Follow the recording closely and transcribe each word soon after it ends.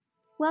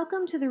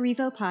Welcome to the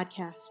Revo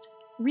Podcast.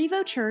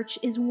 Revo Church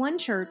is one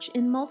church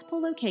in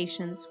multiple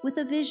locations with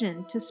a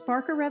vision to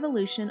spark a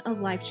revolution of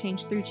life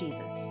change through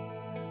Jesus.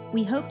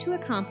 We hope to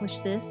accomplish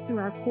this through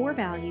our core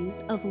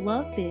values of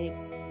love big,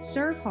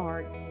 serve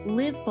hard,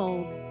 live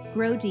bold,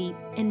 grow deep,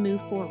 and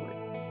move forward.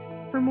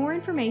 For more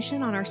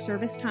information on our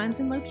service times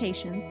and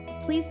locations,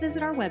 please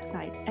visit our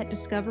website at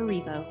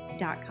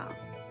discoverrevo.com.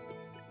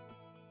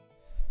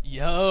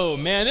 Yo,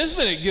 man, this has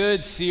been a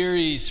good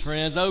series,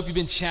 friends. I hope you've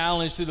been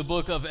challenged through the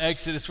book of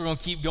Exodus. We're going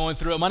to keep going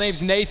through it. My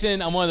name's Nathan.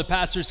 I'm one of the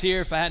pastors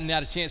here, if I hadn't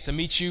had a chance to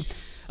meet you.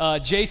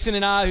 Jason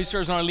and I, who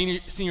serves on our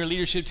senior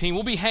leadership team,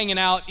 we'll be hanging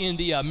out in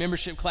the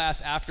membership class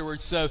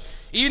afterwards. So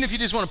even if you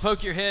just want to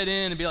poke your head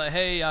in and be like,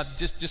 hey, I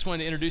just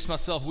wanted to introduce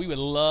myself, we would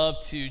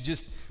love to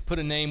just put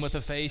a name with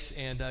a face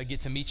and get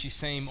to meet you,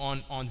 same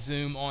on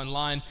Zoom,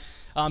 online.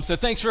 So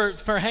thanks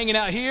for hanging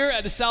out here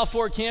at the South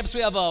Fork campus. We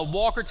have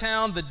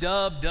Walkertown, the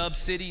Dub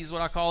City is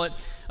what I call it.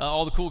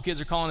 All the cool kids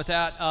are calling it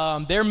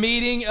that. They're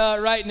meeting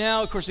right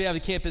now. Of course, we have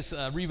the campus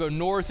Revo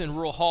North and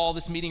Rural Hall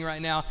that's meeting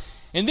right now.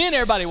 And then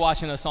everybody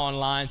watching us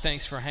online,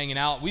 thanks for hanging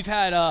out. We've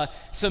had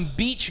some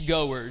beach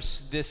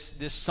goers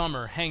this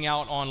summer hang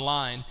out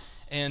online.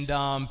 And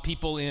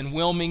people in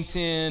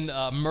Wilmington,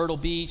 Myrtle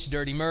Beach,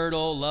 Dirty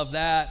Myrtle, love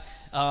that.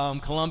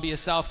 Columbia,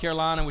 South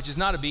Carolina, which is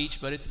not a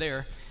beach, but it's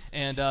there.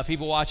 And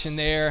people watching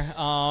there.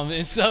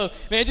 And so,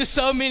 man, just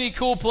so many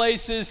cool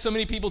places, so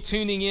many people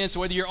tuning in. So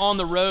whether you're on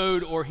the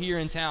road or here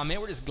in town,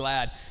 man, we're just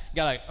glad.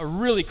 Got a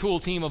really cool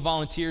team of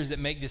volunteers that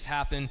make this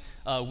happen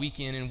week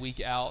in and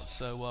week out.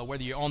 So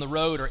whether you're on the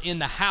road or in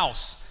the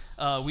house,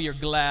 we are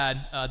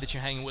glad that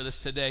you're hanging with us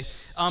today.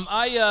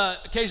 I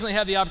occasionally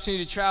have the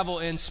opportunity to travel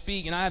and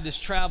speak, and I have this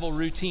travel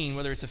routine,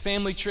 whether it's a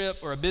family trip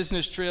or a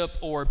business trip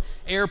or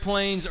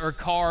airplanes or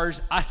cars.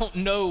 I don't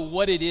know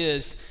what it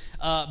is.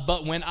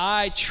 But when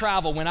I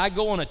travel, when I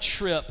go on a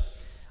trip,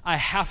 I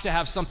have to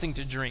have something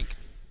to drink.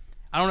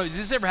 I don't know, does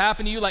this ever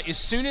happen to you? Like, as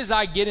soon as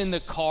I get in the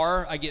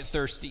car, I get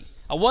thirsty.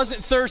 I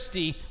wasn't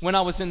thirsty when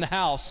I was in the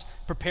house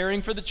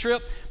preparing for the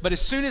trip, but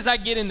as soon as I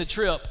get in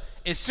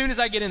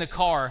the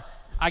car,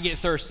 I get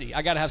thirsty.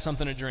 I got to have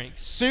something to drink.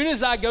 As soon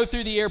as I go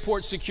through the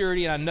airport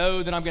security and I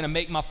know that I'm going to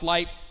make my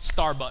flight,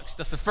 Starbucks.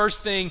 That's the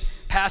first thing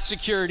past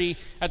security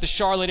at the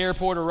Charlotte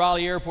airport or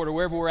Raleigh airport or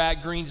wherever we're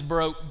at,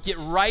 Greensboro. Get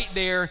right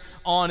there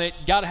on it.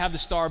 Got to have the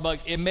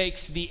Starbucks. It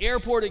makes the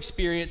airport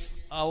experience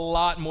a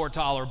lot more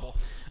tolerable.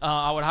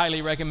 I would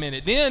highly recommend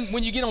it. Then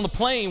when you get on the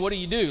plane, what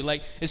do?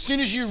 Like, as soon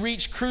as you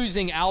reach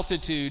cruising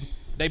altitude,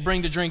 they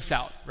bring the drinks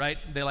out, right?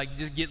 They're like,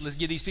 let's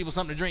give these people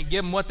something to drink.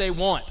 Give them what they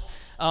want.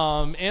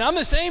 And I'm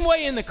the same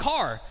way in the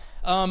car.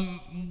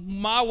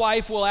 My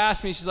wife will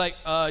ask me, she's like,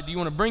 do you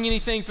want to bring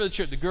anything for the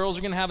trip? The girls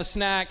are going to have a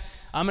snack.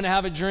 I'm going to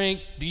have a drink.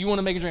 Do you want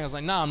to make a drink? I was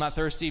like, no, I'm not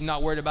thirsty. I'm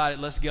not worried about it.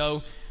 Let's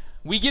go.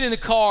 We get in the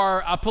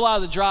car. I pull out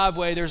of the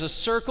driveway. There's a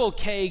Circle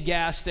K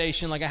gas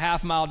station like a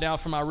half mile down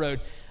from my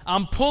road.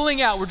 I'm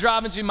pulling out. We're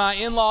driving to my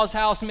in-laws'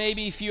 house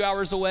maybe a few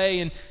hours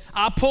away, and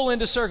I pull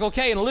into Circle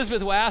K, and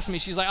Elizabeth will ask me,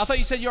 she's like, I thought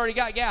you said you already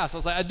got gas. I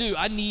was like, I do.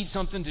 I need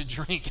something to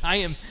drink. I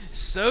am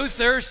so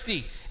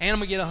thirsty, and I'm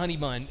going to get a honey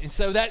bun. And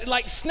so that,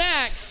 like,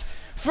 snacks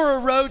for a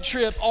road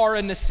trip are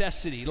a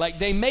necessity. Like,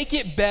 they make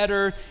it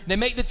better. They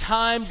make the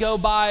time go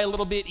by a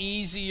little bit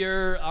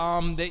easier.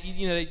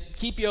 They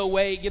keep you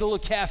awake, get a little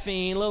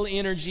caffeine, a little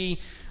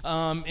energy.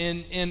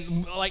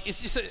 And like,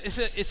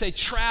 it's a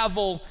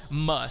travel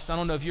must. I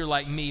don't know if you're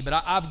like me,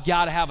 but I've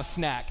got to have a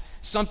snack,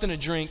 something to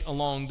drink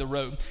along the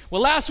road.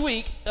 Well, last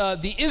week,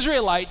 the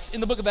Israelites in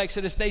the book of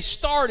Exodus, they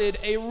started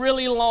a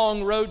really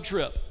long road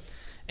trip.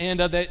 And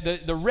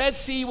the Red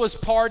Sea was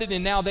parted,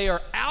 and now they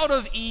are out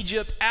of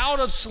Egypt, out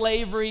of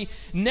slavery.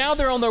 Now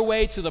they're on their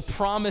way to the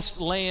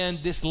promised land,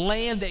 this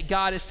land that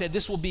God has said,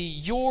 this will be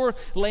your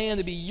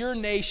land, it'll be your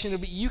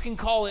nation, you can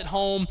call it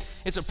home.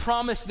 It's a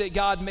promise that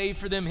God made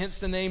for them, hence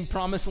the name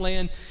Promised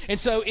Land. And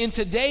so in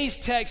today's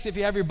text, if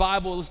you have your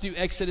Bible, let's do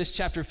Exodus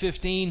chapter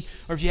 15,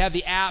 or if you have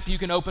the app, you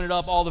can open it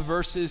up. All the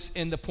verses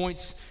and the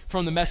points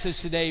from the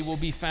message today will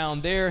be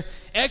found there.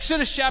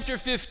 Exodus chapter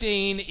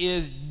 15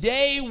 is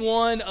day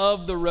one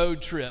of the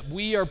road trip.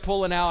 We are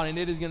pulling out, and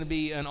it is going to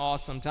be an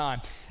awesome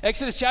time.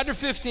 Exodus chapter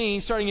 15,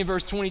 starting in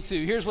verse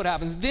 22. Here's what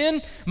happens.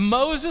 Then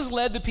Moses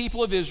led the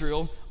people of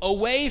Israel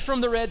away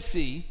from the Red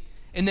Sea,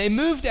 and they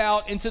moved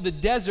out into the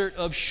desert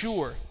of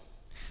Shur.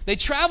 They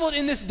traveled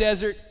in this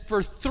desert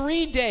for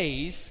 3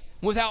 days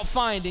without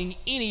finding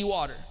any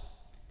water.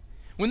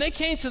 When they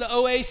came to the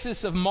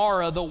oasis of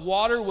Marah, the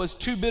water was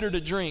too bitter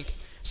to drink.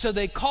 So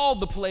they called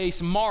the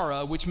place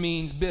Marah, which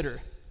means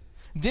bitter.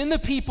 Then the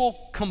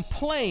people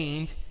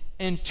complained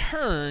and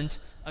turned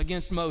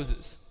against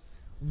Moses.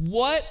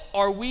 What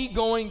are we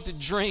going to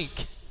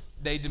drink?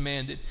 They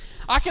demanded.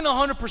 I can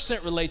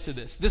 100% relate to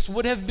this. This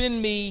would have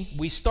been me.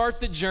 We start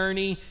the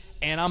journey,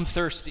 and I'm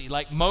thirsty.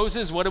 Like,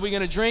 Moses, what are we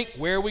going to drink?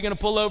 Where are we going to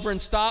pull over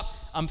and stop?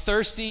 I'm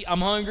thirsty.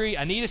 I'm hungry.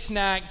 I need a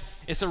snack.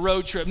 It's a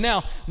road trip.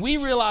 Now, we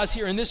realize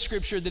here in this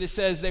scripture that it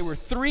says they were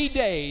 3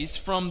 days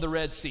from the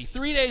Red Sea.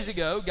 3 days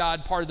ago,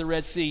 God parted the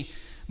Red Sea.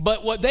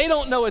 But what they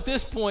don't know at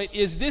this point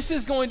is this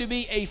is going to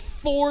be a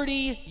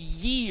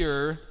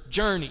 40-year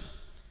journey.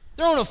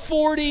 They're on a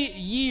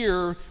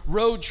 40-year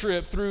road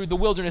trip through the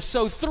wilderness.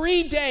 So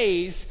 3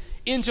 days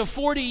into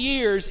 40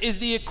 years is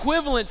the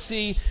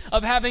equivalency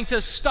of having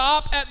to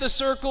stop at the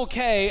Circle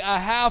K a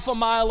half a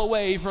mile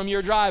away from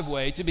your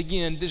driveway to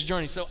begin this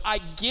journey. So I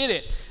get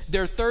it.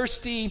 They're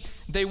thirsty.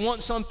 They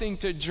want something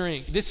to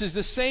drink. This is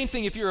the same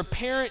thing. If you're a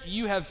parent,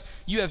 you have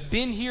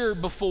been here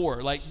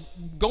before. Like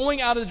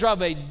going out of the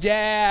driveway,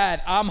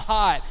 Dad, I'm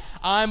hot.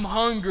 I'm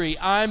hungry.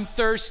 I'm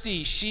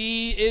thirsty.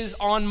 She is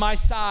on my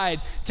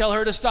side. Tell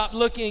her to stop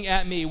looking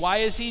at me. Why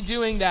is he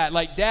doing that?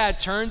 Like,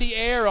 Dad, turn the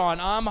air on.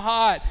 I'm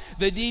hot.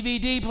 The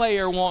DVD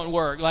player won't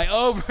work. Like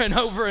over and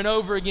over and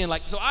over again.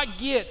 Like, so I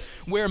get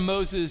where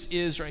Moses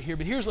is right here.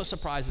 But here's what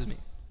surprises me.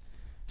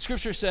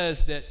 Scripture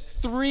says that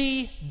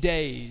 3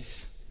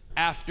 days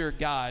after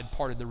God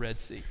parted the Red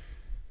Sea.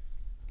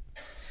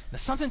 Now,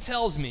 something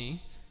tells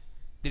me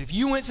that if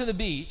you went to the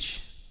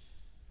beach,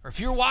 or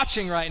if you're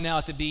watching right now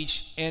at the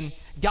beach and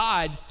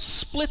God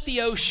split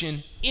the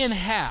ocean in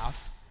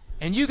half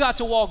and you got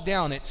to walk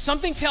down it,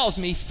 something tells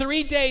me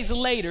 3 days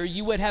later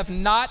you would have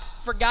not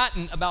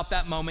forgotten about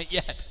that moment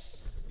yet.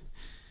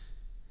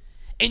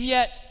 And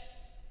yet,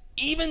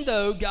 even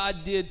though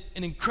God did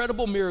an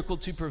incredible miracle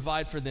to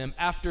provide for them,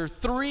 after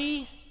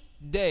 3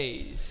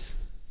 days,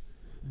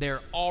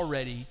 they're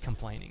already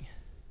complaining.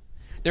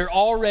 They're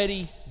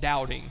already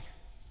doubting.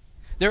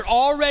 They're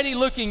already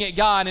looking at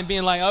God and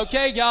being like,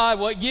 okay, God,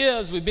 what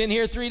gives? We've been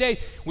here 3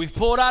 days. We've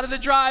pulled out of the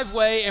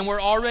driveway and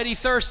we're already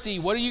thirsty.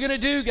 What are you going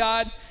to do,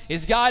 God?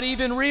 Is God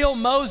even real?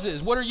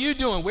 Moses, what are you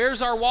doing?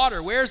 Where's our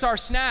water? Where's our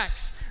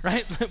snacks?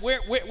 Right?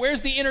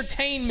 Where's the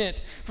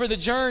entertainment for the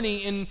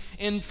journey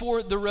and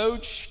for the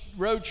road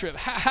trip?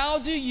 How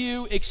do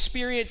you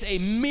experience a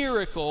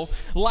miracle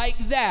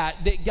like that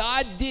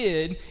God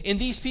did in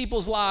these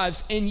people's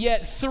lives, and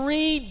yet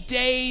 3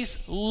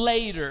 days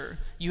later,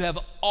 you have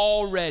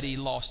already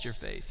lost your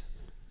faith?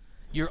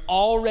 You're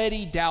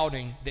already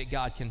doubting that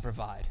God can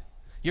provide.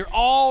 You're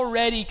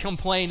already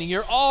complaining.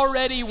 You're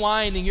already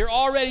whining. You're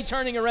already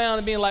turning around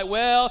and being like,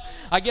 well,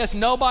 I guess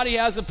nobody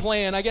has a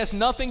plan. I guess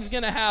nothing's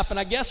going to happen.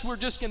 I guess we're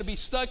just going to be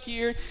stuck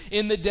here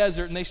in the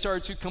desert. And they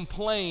started to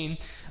complain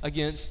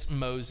against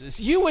Moses.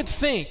 You would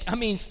think,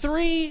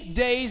 3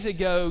 days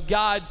ago,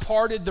 God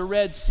parted the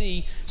Red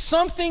Sea.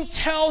 Something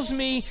tells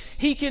me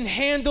he can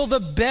handle the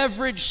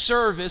beverage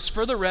service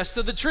for the rest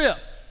of the trip.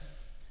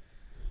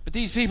 But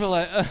these people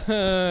are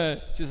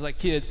like, just like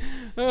kids,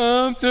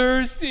 I'm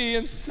thirsty,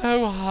 I'm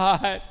so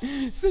hot,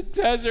 it's the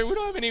desert, we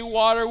don't have any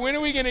water, when are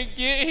we going to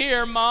get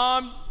here,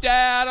 Mom,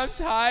 Dad, I'm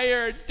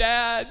tired,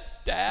 Dad.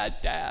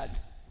 And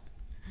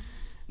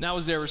that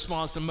was their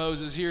response to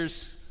Moses.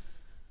 Here's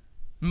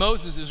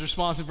Moses'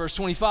 response in verse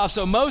 25.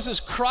 So Moses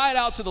cried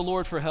out to the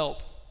Lord for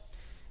help,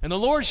 and the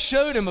Lord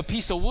showed him a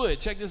piece of wood.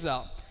 Check this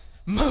out.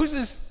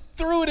 Moses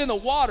threw it in the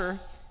water,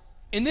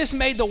 and this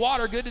made the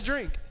water good to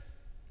drink.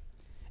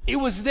 It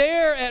was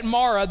there at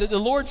Marah that the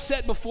Lord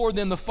set before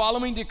them the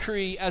following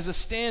decree as a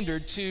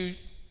standard to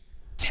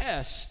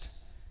test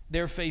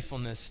their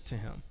faithfulness to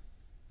him.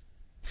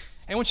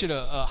 I want you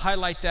to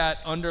highlight that,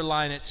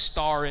 underline it,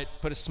 star it,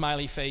 put a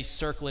smiley face,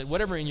 circle it,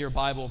 whatever in your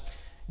Bible.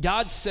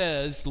 God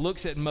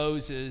looks at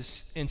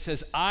Moses and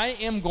says, I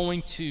am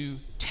going to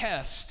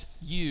test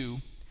you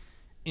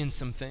in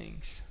some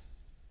things.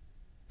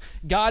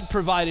 God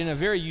provided in a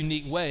very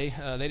unique way.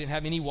 They didn't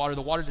have any water.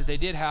 The water that they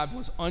did have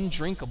was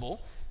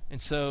undrinkable.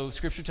 And so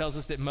Scripture tells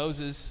us that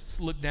Moses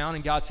looked down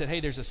and God said,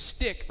 hey, there's a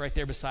stick right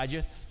there beside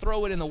you.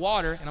 Throw it in the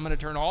water, and I'm going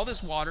to turn all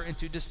this water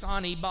into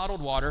Dasani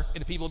bottled water,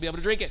 and the people will be able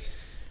to drink it.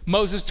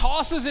 Moses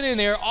tosses it in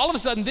there. All of a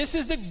sudden, this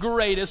is the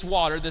greatest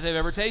water that they've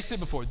ever tasted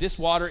before. This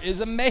water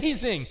is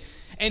amazing.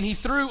 And he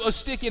threw a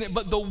stick in it.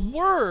 But the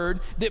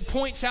word that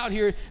points out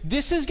here,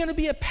 this is going to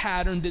be a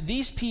pattern that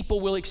these people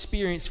will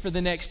experience for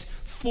the next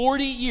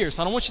 40 years.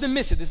 So I don't want you to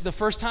miss it. This is the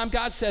first time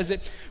God says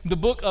it. The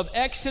book of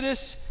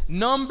Exodus,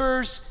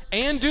 Numbers,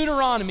 and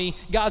Deuteronomy,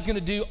 God's going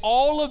to do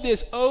all of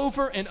this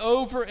over and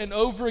over and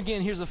over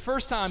again. Here's the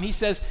first time he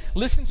says,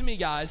 listen to me,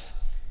 guys.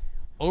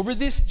 Over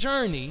this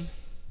journey,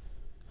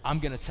 I'm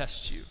going to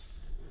test you.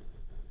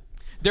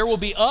 There will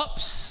be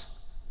ups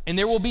and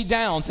there will be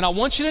downs. And I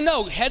want you to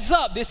know, heads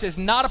up, this is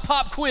not a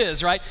pop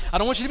quiz, right? I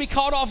don't want you to be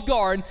caught off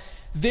guard.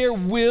 There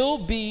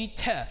will be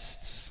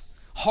tests.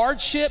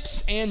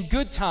 Hardships and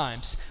good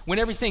times, when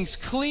everything's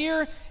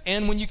clear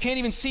and when you can't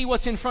even see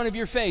what's in front of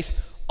your face.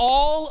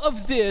 All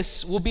of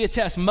this will be a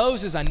test.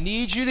 Moses, I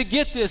need you to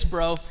get this,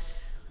 bro.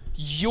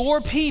 Your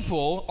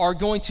people are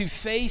going to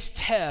face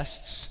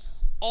tests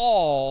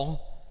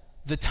all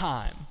the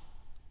time.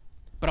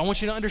 But I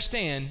want you to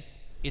understand,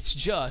 it's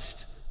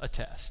just a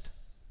test.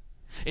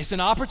 It's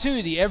an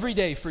opportunity every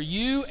day for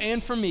you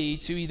and for me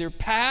to either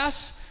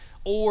pass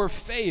or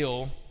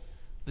fail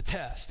the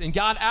test. And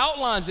God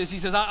outlines this. He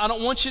says, I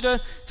don't want you to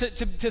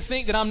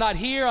think that I'm not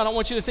here. I don't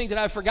want you to think that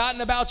I've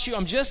forgotten about you.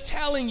 I'm just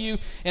telling you,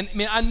 and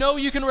I know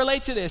you can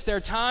relate to this. There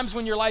are times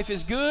when your life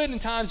is good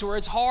and times where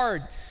it's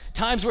hard.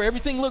 Times where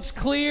everything looks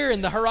clear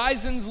and the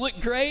horizons look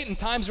great, and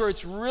times where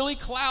it's really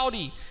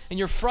cloudy and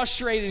you're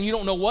frustrated and you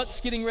don't know what's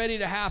getting ready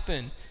to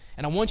happen.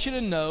 And I want you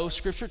to know,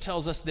 Scripture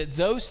tells us that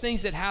those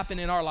things that happen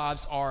in our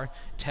lives are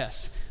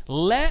tests.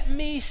 Let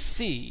me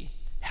see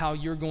how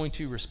you're going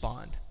to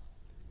respond.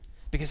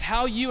 Because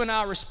how you and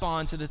I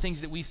respond to the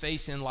things that we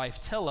face in life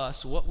tell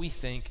us what we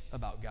think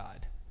about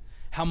God,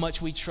 how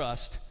much we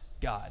trust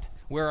God,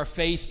 where our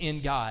faith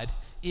in God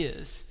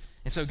is.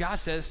 And so God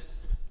says,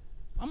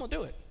 I'm going to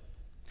do it.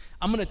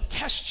 I'm going to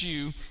test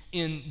you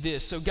in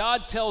this. So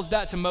God tells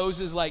that to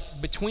Moses,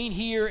 like, between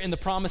here and the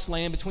promised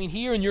land, between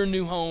here and your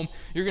new home,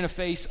 you're going to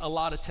face a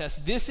lot of tests.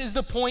 This is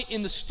the point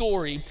in the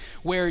story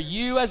where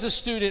you as a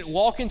student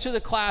walk into the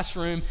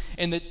classroom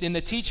and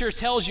the teacher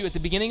tells you at the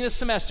beginning of the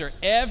semester,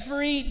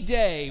 every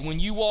day when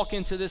you walk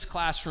into this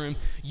classroom,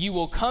 you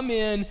will come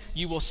in,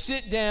 you will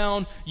sit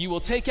down, you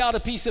will take out a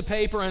piece of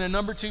paper and a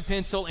number 2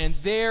 pencil, and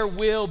there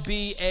will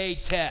be a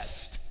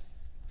test.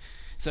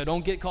 So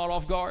don't get caught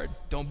off guard.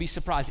 Don't be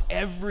surprised.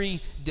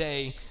 Every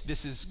day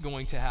this is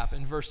going to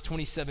happen. Verse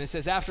 27, it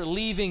says, after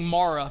leaving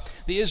Marah,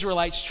 the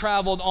Israelites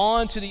traveled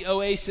on to the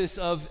oasis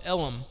of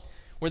Elim,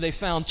 where they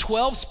found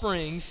 12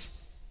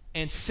 springs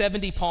and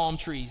 70 palm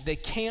trees. They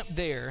camped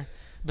there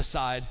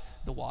beside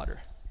the water.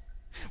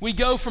 We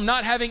go from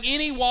not having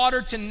any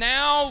water to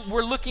now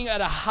we're looking at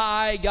a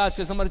high. God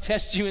says, I'm going to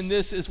test you in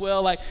this as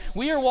well. Like,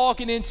 we are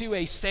walking into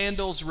a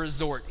sandals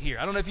resort here.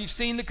 I don't know if you've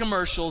seen the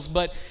commercials,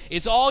 but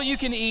it's all you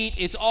can eat.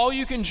 It's all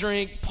you can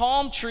drink.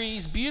 Palm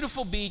trees,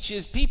 beautiful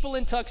beaches, people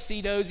in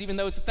tuxedos, even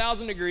though it's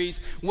 1,000 degrees,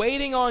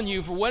 waiting on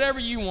you for whatever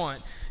you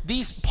want.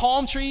 These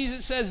palm trees,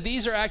 it says,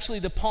 these are actually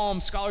the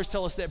palm, scholars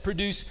tell us, that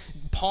produce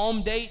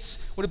palm dates.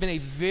 Would have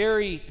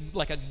been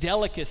like a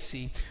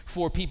delicacy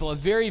for people, a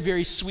very,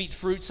 very sweet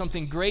fruit,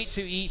 something great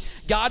to eat.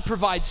 God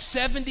provides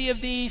 70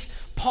 of these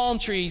palm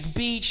trees,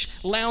 beach,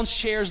 lounge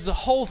chairs, the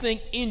whole thing.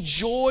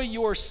 Enjoy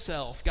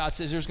yourself. God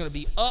says there's going to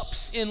be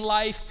ups in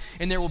life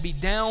and there will be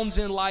downs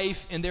in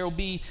life, and there will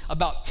be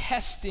about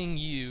testing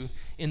you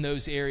in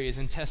those areas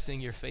and testing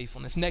your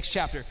faithfulness. Next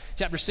chapter,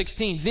 chapter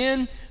 16.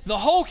 Then the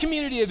whole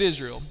community of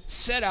Israel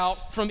set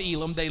out from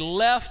Elim. They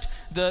left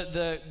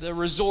the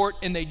resort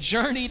and they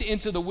journeyed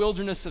into the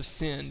wilderness of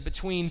Sin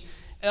between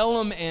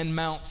Elim and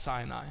Mount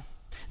Sinai.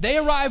 They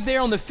arrived there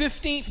on the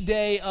 15th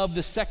day of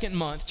the second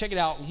month. Check it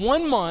out.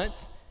 1 month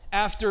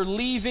after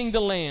leaving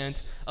the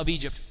land of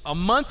Egypt. A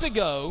month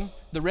ago,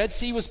 the Red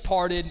Sea was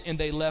parted and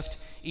they left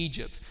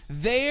Egypt.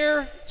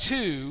 There,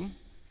 too,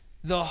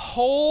 the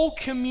whole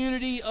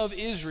community of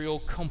Israel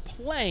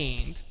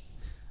complained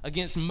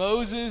against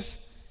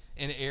Moses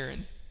and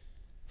Aaron.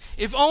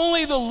 If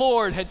only the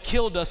Lord had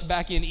killed us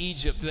back in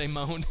Egypt, they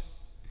moaned.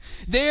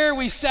 There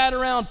we sat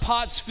around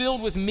pots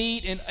filled with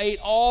meat and ate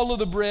all of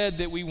the bread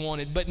that we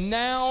wanted. But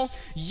now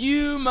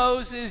you,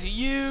 Moses,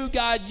 you,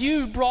 God,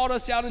 you brought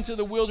us out into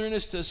the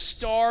wilderness to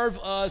starve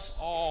us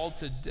all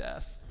to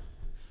death.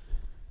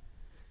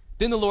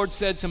 Then the Lord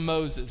said to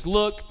Moses,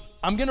 look,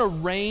 I'm going to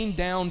rain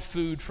down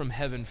food from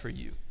heaven for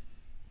you.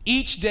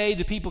 Each day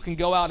the people can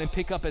go out and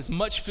pick up as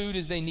much food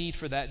as they need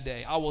for that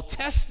day. I will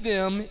test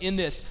them in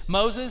this.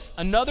 Moses,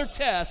 another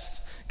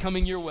test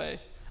coming your way.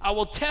 I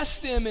will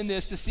test them in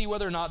this to see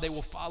whether or not they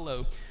will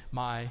follow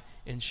my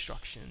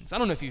instructions. I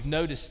don't know if you've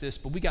noticed this,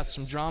 but we got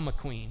some drama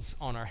queens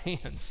on our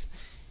hands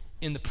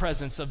in the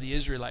presence of the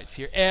Israelites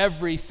here.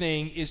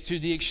 Everything is to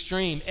the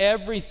extreme.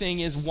 Everything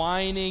is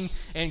whining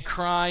and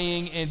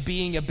crying and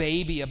being a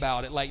baby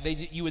about it. Like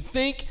you would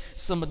think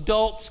some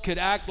adults could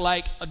act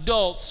like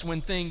adults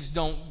when things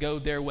don't go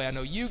their way. I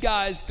know you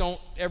guys don't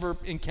ever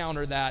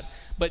encounter that,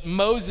 but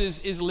Moses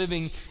is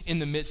living in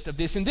the midst of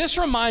this. And this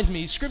reminds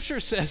me, Scripture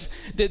says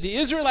that the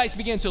Israelites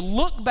began to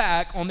look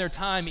back on their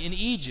time in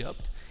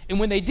Egypt, and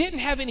when they didn't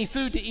have any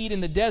food to eat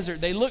in the desert,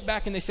 they looked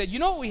back and they said, you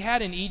know what we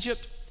had in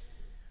Egypt?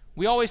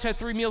 We always had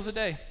 3 meals a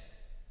day.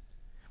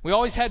 We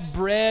always had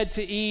bread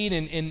to eat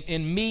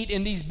and meat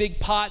in these big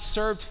pots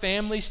served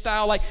family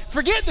style. Like,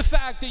 forget the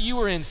fact that you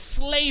were in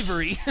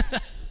slavery,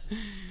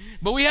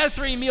 but we had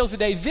 3 meals a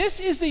day. This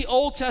is the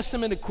Old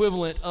Testament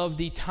equivalent of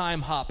the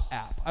Time Hop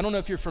app. I don't know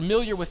if you're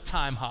familiar with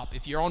Time Hop,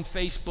 if you're on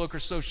Facebook or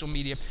social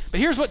media, but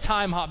here's what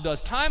Time Hop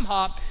does. Time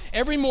Hop,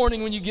 every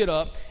morning when you get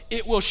up,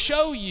 it will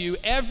show you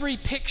every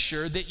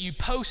picture that you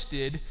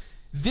posted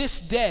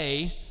this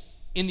day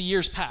in the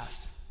years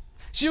past.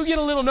 So you'll get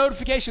a little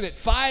notification that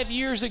 5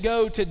 years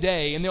ago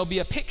today, and there'll be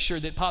a picture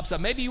that pops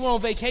up. Maybe you went on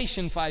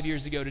vacation 5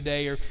 years ago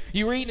today, or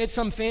you were eating at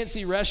some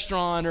fancy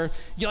restaurant, or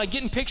you like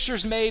getting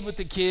pictures made with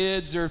the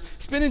kids, or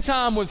spending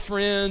time with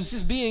friends,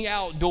 just being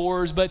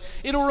outdoors. But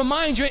it'll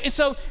remind you. And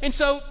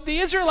so the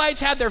Israelites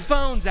had their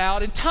phones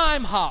out, and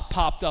Time Hop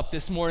popped up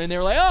this morning. They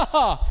were like,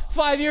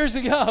 5 years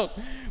ago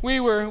we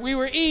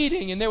were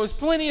eating, and there was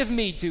plenty of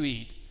meat to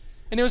eat.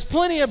 And there was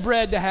plenty of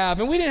bread to have,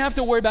 and we didn't have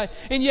to worry about it.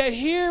 And yet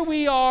here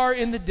we are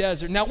in the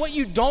desert. Now, what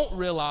you don't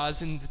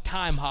realize in the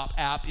Time Hop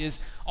app is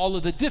all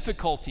of the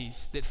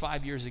difficulties that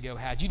 5 years ago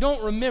had. You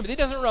don't remember. It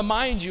doesn't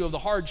remind you of the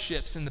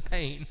hardships and the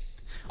pain.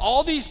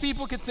 All these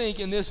people could think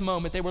in this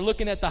moment, they were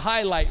looking at the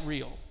highlight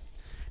reel.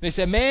 They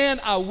said, man,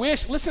 I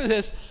wish, listen to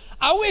this,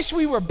 I wish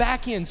we were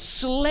back in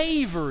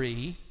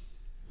slavery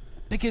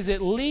because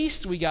at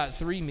least we got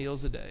 3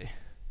 meals a day.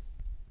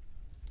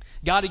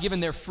 God had given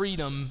their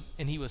freedom,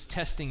 and he was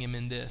testing him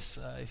in this.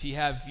 If you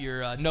have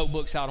your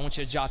notebooks out, I want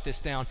you to jot this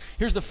down.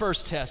 Here's the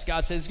first test.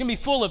 God says it's going to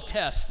be full of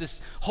tests,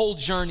 this whole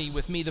journey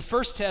with me. The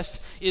first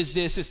test is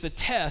this. It's the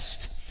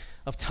test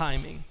of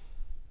timing.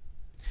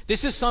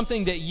 This is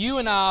something that you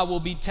and I will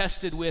be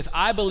tested with.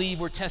 I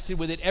believe we're tested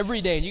with it every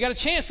day. And you got a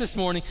chance this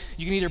morning.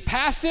 You can either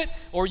pass it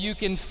or you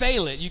can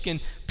fail it. You can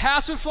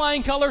pass with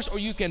flying colors or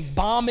you can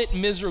bomb it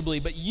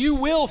miserably. But you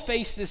will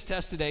face this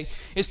test today.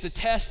 It's the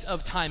test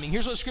of timing.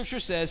 Here's what Scripture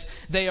says.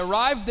 They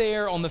arrived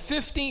there on the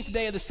 15th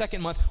day of the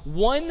second month,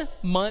 1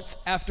 month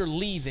after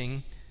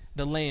leaving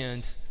the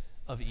land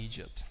of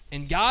Egypt.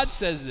 And God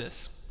says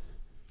this,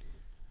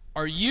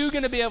 are you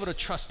going to be able to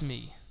trust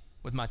me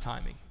with my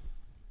timing?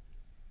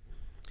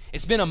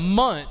 It's been a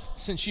month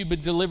since you've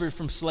been delivered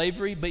from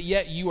slavery, but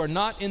yet you are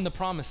not in the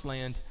promised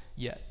land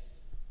yet.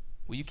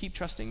 Will you keep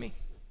trusting me?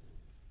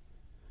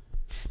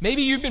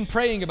 Maybe you've been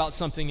praying about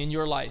something in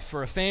your life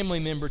for a family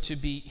member to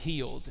be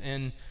healed,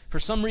 and for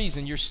some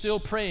reason you're still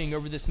praying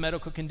over this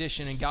medical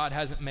condition and God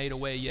hasn't made a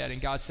way yet.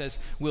 And God says,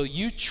 will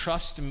you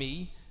trust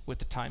me with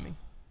the timing?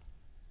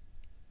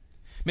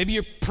 Maybe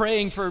you're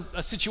praying for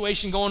a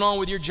situation going on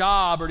with your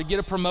job or to get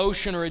a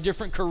promotion or a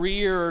different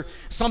career or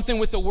something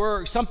with the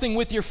work, something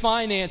with your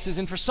finances,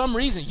 and for some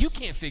reason you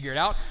can't figure it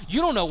out. You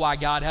don't know why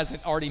God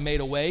hasn't already made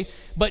a way,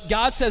 but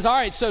God says, all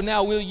right, so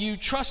now will you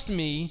trust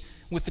me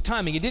with the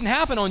timing? It didn't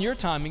happen on your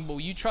timing, but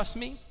will you trust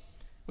me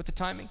with the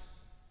timing?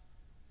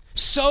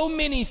 So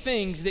many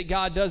things that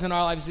God does in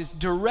our lives is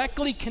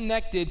directly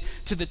connected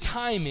to the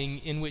timing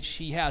in which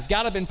he has.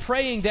 God, I've been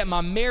praying that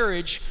my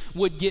marriage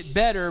would get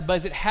better,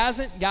 but it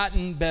hasn't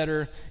gotten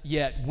better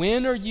yet.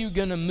 When are you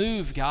going to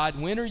move,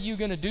 God? When are you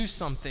going to do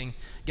something,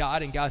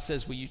 God? And God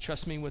says, will you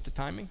trust me with the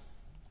timing?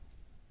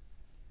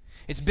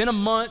 It's been a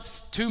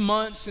month, 2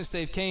 months since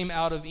they've came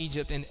out of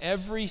Egypt, and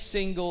every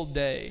single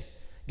day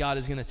God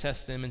is going to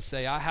test them and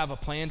say, I have a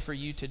plan for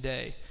you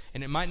today.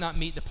 And it might not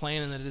meet the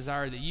plan and the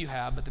desire that you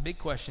have, but the big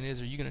question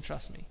is, are you going to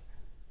trust me?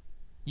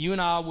 You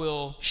and I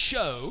will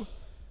show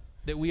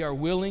that we are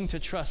willing to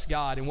trust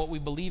God and what we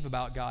believe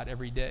about God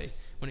every day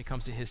when it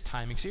comes to his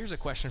timing. So here's a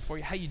question for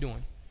you. How you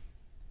doing?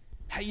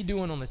 How you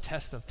doing on the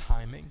test of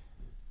timing?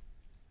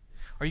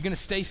 Are you going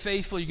to stay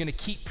faithful? Are you going to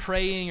keep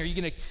praying? Are you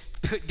going to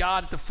put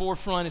God at the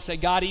forefront and say,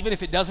 God, even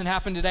if it doesn't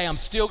happen today, I'm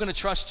still going to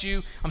trust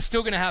you. I'm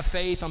still going to have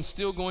faith. I'm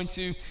still going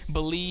to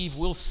believe.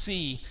 We'll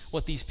see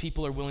what these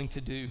people are willing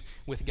to do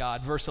with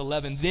God. Verse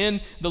 11,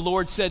 then the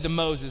Lord said to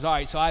Moses, all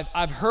right, so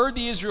I've heard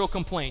the Israel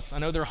complaints. I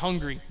know they're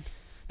hungry.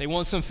 They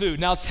want some food.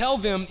 Now tell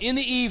them in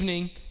the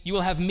evening you will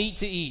have meat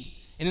to eat.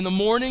 And in the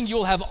morning you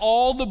will have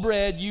all the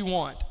bread you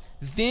want.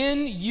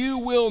 Then you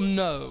will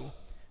know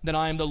that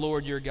I am the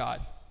Lord your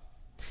God.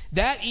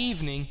 That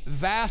evening,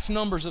 vast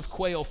numbers of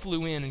quail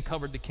flew in and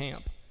covered the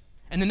camp.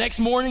 And the next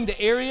morning, the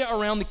area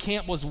around the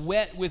camp was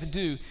wet with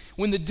dew.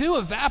 When the dew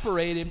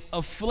evaporated,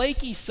 a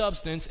flaky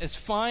substance as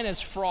fine as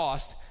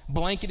frost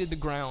blanketed the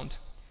ground.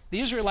 The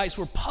Israelites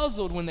were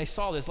puzzled when they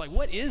saw this. Like,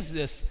 what is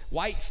this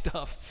white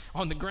stuff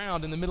on the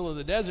ground in the middle of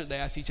the desert? They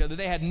asked each other.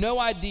 They had no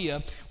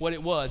idea what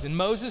it was. And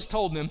Moses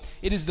told them,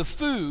 it is the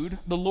food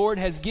the Lord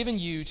has given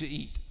you to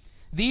eat.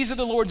 These are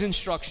the Lord's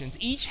instructions.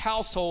 Each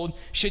household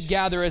should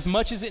gather as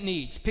much as it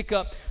needs. Pick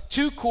up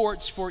 2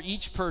 quarts for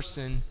each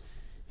person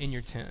in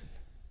your tent.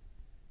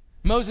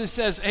 Moses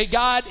says, hey,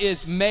 God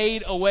has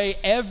made a way.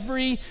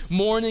 Every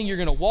morning you're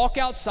going to walk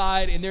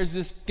outside and there's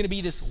going to be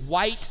this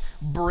white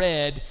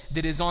bread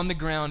that is on the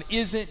ground.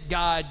 Isn't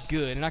God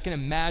good? And I can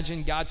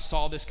imagine God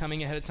saw this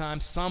coming ahead of time.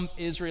 Some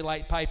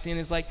Israelite piped in and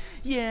is like,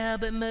 yeah,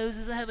 but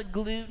Moses, I have a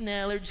gluten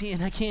allergy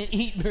and I can't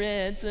eat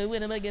bread, so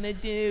what am I going to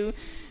do?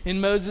 And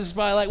Moses is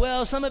probably like,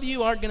 well, some of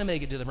you aren't going to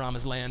make it to the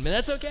promised land, but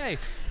that's okay.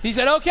 He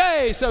said,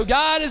 okay, so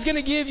God is going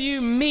to give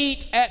you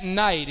meat at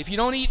night. If you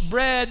don't eat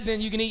bread,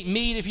 then you can eat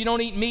meat. If you don't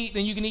eat meat,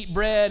 then you can eat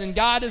bread, and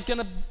God is going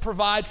to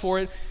provide for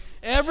it.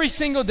 Every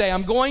single day,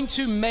 I'm going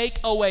to make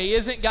a way.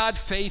 Isn't God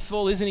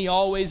faithful? Isn't he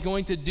always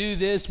going to do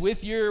this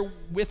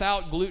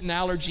without gluten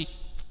allergy?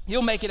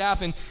 He'll make it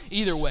happen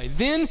either way.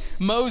 Then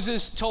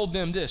Moses told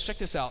them this. Check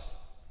this out.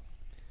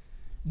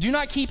 Do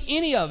not keep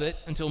any of it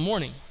until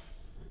morning.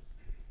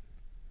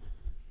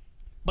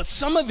 But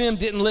some of them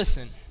didn't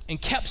listen and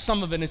kept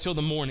some of it until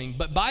the morning.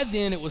 But by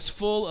then it was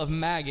full of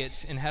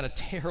maggots and had a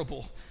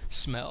terrible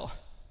smell.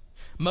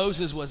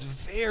 Moses was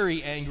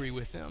very angry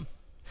with them.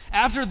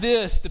 After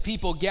this, the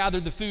people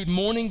gathered the food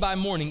morning by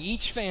morning,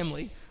 each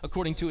family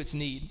according to its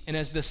need. And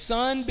as the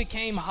sun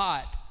became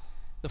hot,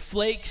 the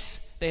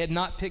flakes they had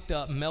not picked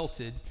up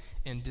melted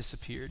and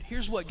disappeared.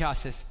 Here's what God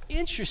says.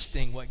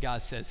 Interesting what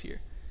God says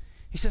here.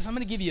 He says, I'm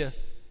going to give you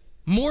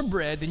more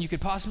bread than you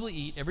could possibly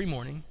eat every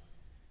morning.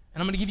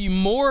 And I'm going to give you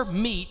more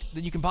meat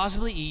than you can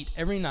possibly eat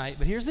every night.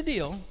 But here's the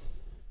deal.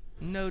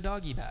 No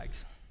doggy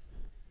bags.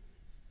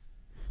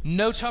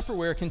 No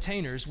Tupperware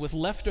containers with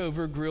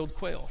leftover grilled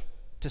quail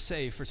to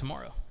save for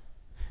tomorrow.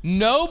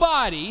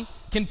 Nobody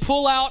can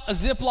pull out a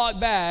Ziploc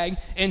bag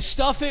and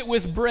stuff it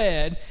with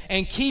bread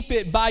and keep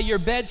it by your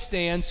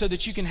bedstand so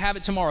that you can have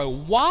it tomorrow.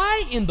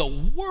 Why in the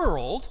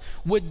world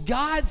would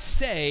God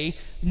say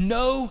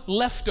no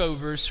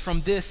leftovers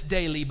from this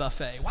daily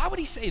buffet? Why would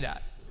he say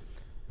that?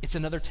 It's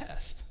another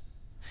test.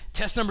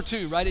 Test number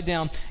 2, write it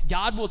down.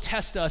 God will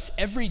test us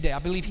every day. I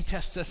believe he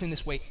tests us in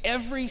this way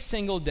every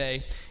single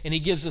day, and he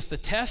gives us the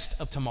test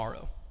of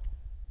tomorrow.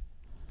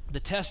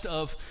 The test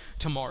of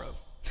tomorrow.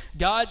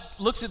 God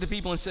looks at the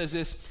people and says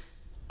this,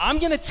 I'm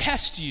going to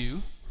test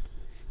you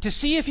to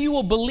see if you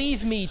will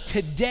believe me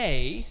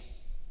today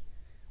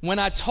when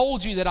I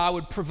told you that I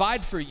would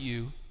provide for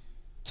you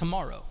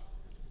tomorrow.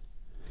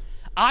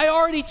 I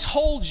already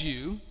told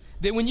you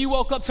that when you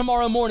woke up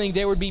tomorrow morning,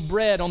 there would be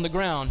bread on the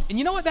ground. And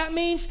you know what that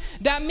means?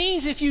 That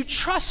means if you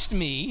trust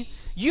me,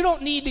 you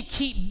don't need to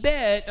keep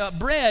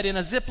bread in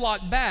a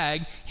Ziploc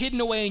bag hidden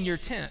away in your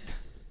tent.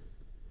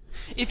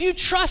 If you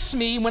trust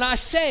me when I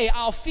say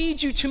I'll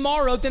feed you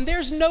tomorrow, then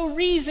there's no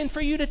reason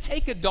for you to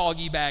take a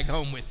doggy bag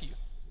home with you.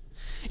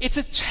 It's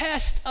a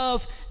test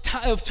of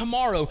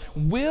tomorrow.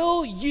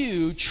 Will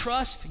you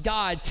trust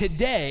God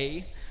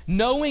today,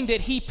 knowing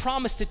that he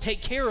promised to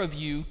take care of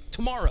you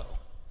tomorrow?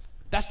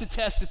 That's the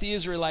test that the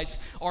Israelites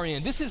are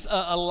in. This is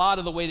a lot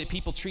of the way that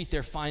people treat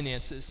their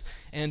finances.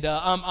 And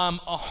I'm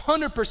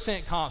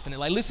 100% confident.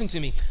 Like, listen to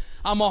me.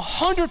 I'm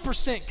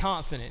 100%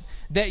 confident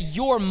that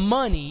your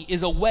money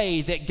is a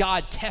way that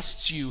God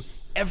tests you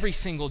every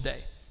single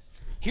day.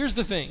 Here's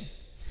the thing.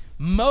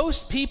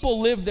 Most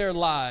people live their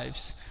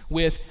lives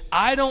with,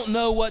 I don't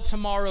know what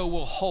tomorrow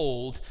will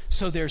hold,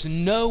 so there's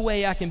no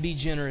way I can be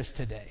generous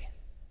today.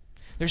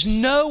 There's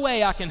no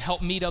way I can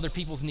help meet other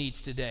people's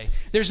needs today.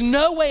 There's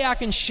no way I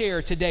can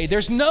share today.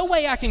 There's no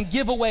way I can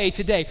give away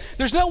today.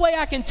 There's no way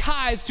I can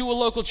tithe to a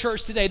local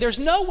church today. There's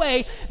no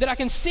way that I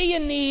can see a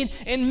need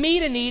and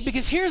meet a need,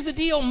 because here's the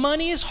deal,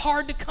 money is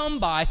hard to come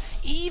by,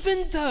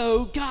 even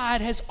though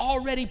God has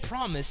already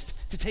promised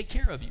to take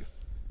care of you.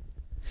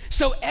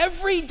 So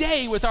every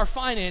day with our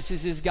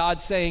finances is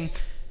God saying,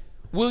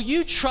 will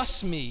you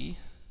trust me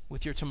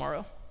with your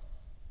tomorrow?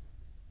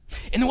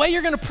 And the way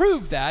you're going to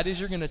prove that is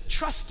you're going to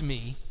trust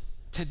me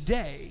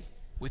today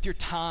with your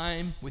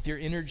time, with your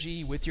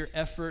energy, with your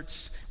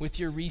efforts, with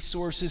your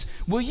resources.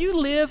 Will you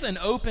live an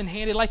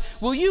open-handed life?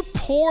 Will you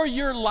pour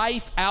your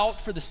life out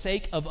for the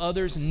sake of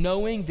others,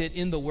 knowing that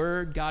in the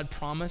Word God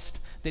promised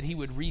that he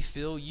would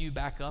refill you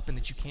back up and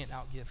that you can't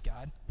outgive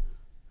God?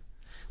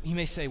 You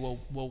may say, well,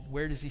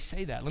 where does he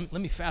say that? Let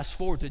me fast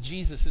forward to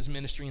Jesus'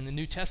 ministry in the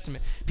New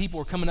Testament. People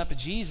were coming up to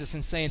Jesus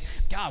and saying,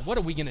 God, what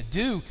are we going to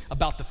do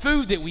about the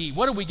food that we eat?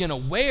 What are we going to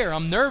wear?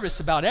 I'm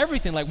nervous about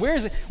everything. Like, where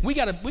is it? We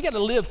got to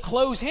live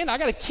closed-handed. I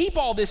got to keep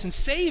all this and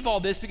save all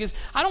this because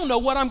I don't know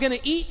what I'm going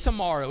to eat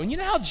tomorrow. And you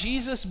know how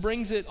Jesus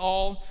brings it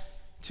all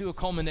to a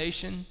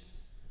culmination?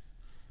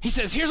 He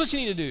says, here's what you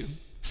need to do.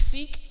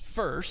 Seek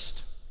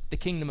first the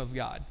kingdom of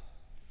God.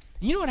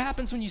 And you know what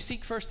happens when you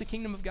seek first the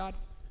kingdom of God?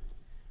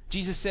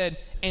 Jesus said,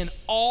 and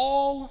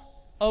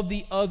all of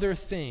the other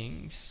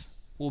things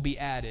will be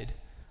added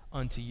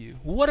unto you.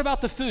 Well, what about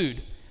the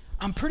food?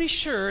 I'm pretty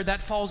sure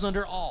that falls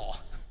under all.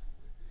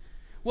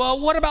 Well,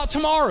 what about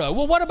tomorrow?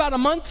 Well, what about a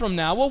month from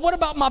now? Well, what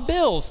about my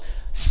bills?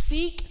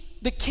 Seek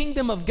the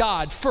kingdom of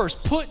God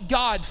first. Put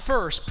God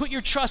first. Put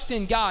your trust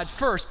in God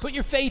first. Put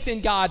your faith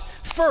in God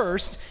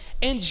first.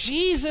 And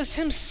Jesus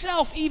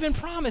himself even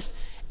promised,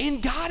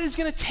 and God is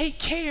going to take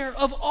care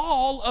of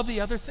all of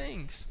the other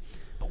things.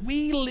 But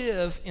we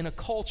live in a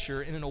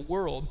culture and in a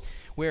world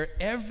where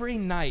every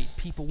night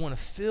people want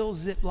to fill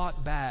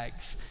Ziploc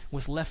bags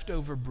with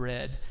leftover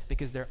bread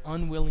because they're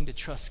unwilling to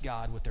trust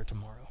God with their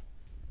tomorrow.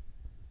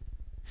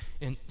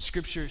 And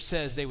Scripture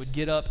says they would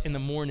get up in the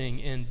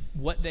morning and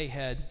what they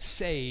had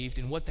saved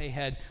and what they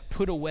had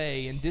put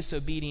away in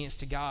disobedience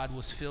to God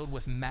was filled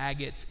with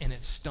maggots and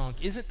it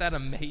stunk. Isn't that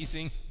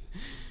amazing?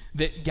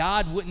 That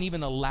God wouldn't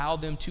even allow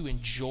them to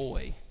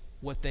enjoy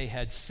what they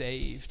had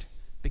saved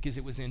because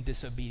it was in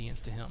disobedience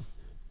to him.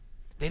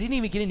 They didn't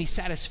even get any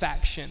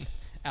satisfaction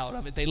out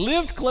of it. They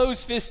lived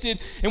closed-fisted,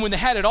 and when they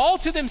had it all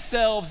to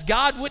themselves,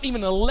 God wouldn't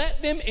even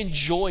let them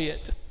enjoy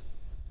it.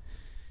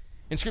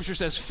 And Scripture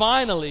says,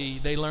 finally,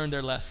 they learned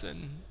their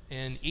lesson,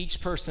 and each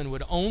person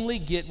would only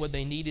get what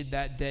they needed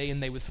that day,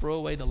 and they would throw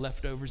away the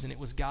leftovers, and it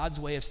was God's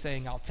way of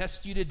saying, I'll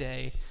test you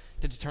today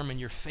to determine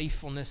your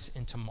faithfulness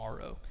in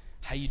tomorrow.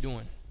 How you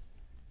doing?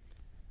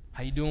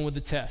 How you doing with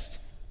the test?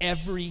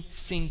 Every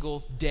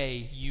single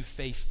day you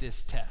face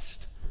this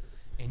test,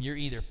 and you're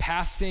either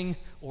passing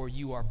or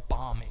you are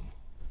bombing.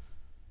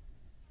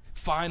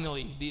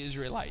 Finally, the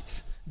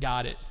Israelites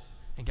got it,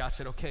 and God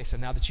said, okay, so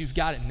now that you've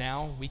got it,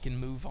 now we can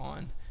move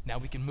on. Now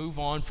we can move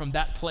on from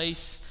that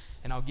place,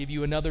 and I'll give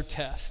you another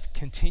test,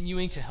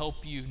 continuing to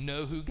help you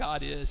know who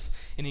God is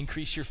and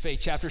increase your faith.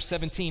 Chapter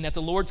 17, at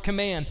the Lord's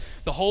command,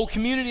 the whole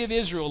community of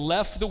Israel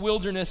left the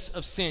wilderness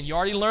of sin. You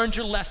already learned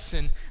your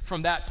lesson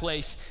from that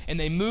place, and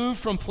they moved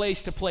from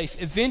place to place.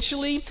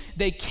 Eventually,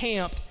 they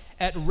camped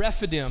at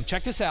Rephidim.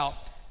 Check this out.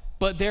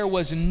 but there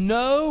was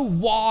no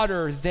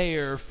water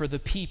there for the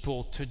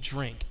people to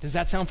drink. Does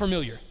that sound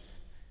familiar?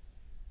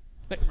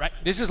 Right?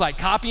 This is like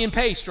copy and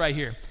paste right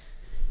here.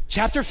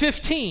 Chapter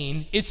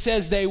 15, it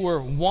says they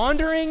were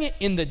wandering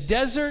in the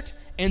desert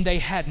and they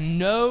had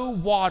no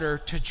water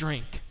to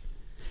drink.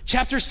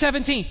 Chapter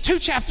 17, 2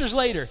 chapters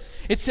later,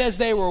 it says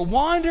they were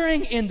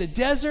wandering in the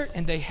desert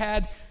and they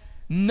had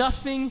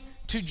nothing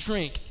to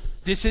drink.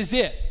 This is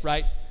it,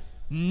 right?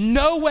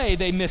 No way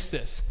they missed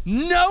this.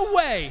 No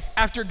way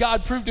after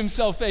God proved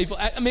himself faithful.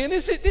 I mean,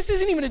 this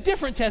isn't even a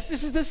different test.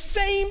 This is the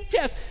same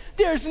test.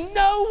 There's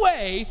no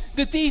way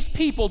that these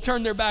people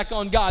turn their back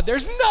on God.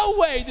 There's no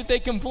way that they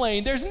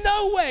complain. There's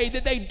no way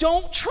that they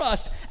don't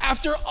trust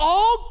after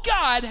all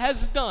God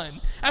has done.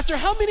 After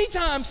how many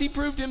times he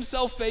proved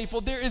himself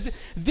faithful.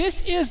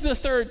 This is the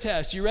third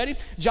test. You ready?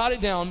 Jot it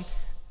down.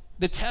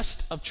 The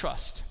test of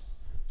trust.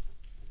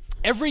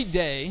 Every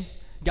day,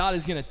 God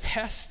is going to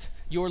test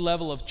your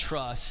level of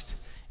trust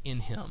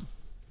in him.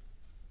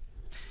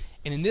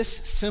 And in this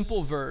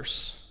simple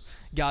verse,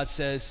 God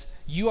says,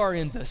 you are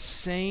in the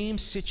same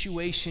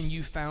situation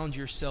you found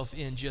yourself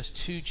in just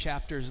 2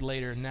 chapters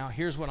later. Now,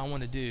 here's what I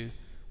want to do.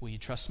 Will you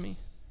trust me?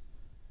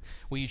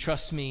 Will you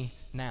trust me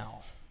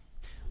now?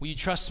 Will you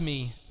trust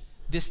me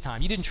this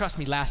time? You didn't trust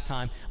me last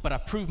time, but I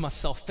proved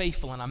myself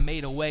faithful and I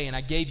made a way and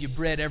I gave you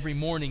bread every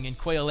morning and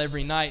quail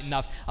every night, and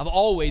I've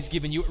always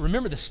given you.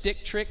 Remember the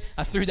stick trick?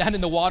 I threw that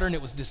in the water and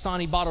it was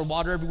Dasani bottled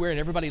water everywhere and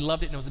everybody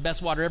loved it and it was the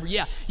best water ever.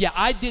 Yeah,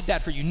 I did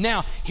that for you.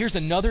 Now, here's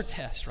another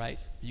test, right?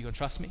 Are you going to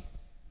trust me?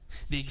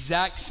 The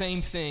exact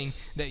same thing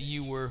that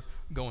you were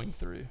going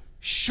through.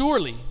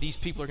 Surely these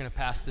people are going to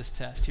pass this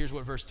test. Here's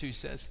what verse 2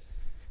 says.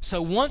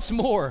 So once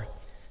more,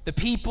 the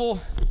people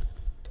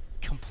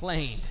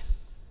complained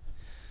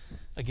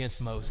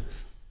against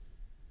Moses.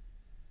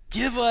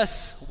 Give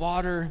us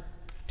water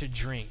to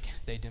drink,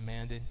 they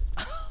demanded.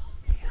 Oh,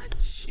 man,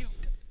 shoot.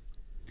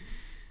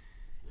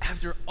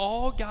 After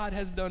all God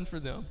has done for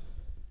them,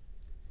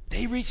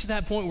 they reach to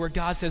that point where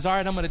God says, all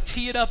right, I'm going to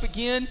tee it up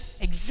again.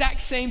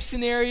 Exact same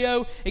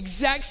scenario,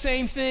 exact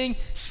same thing,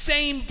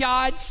 same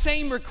God,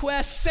 same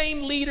request,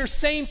 same leader,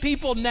 same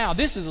people. Now,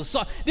 this is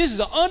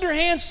an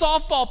underhand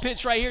softball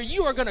pitch right here.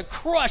 You are going to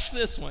crush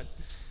this one.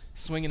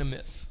 Swing and a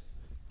miss.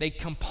 They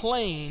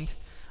complained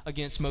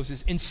against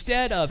Moses.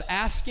 Instead of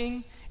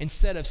asking,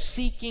 instead of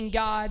seeking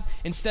God,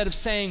 instead of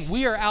saying,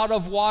 we are out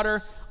of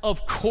water,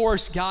 of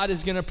course God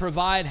is going to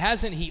provide.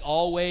 Hasn't he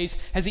always?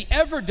 Has he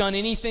ever done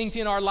anything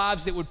in our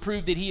lives that would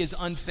prove that he is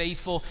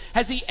unfaithful?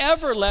 Has he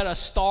ever let us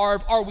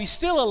starve? Are we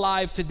still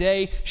alive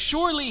today?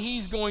 Surely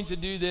he's going to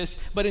do this.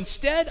 But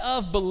instead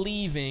of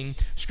believing,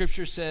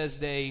 Scripture says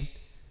they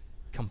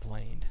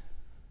complained.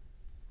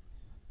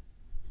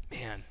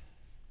 Man,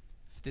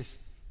 if this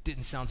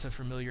didn't sound so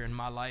familiar in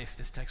my life,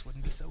 this text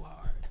wouldn't be so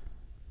hard.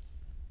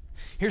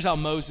 Here's how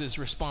Moses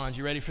responds.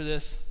 You ready for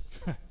this?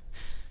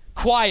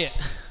 Quiet,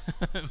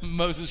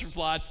 Moses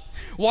replied.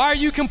 Why are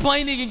you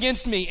complaining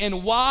against me?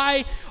 And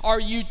why are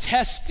you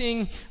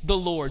testing the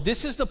Lord?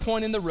 This is the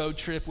point in the road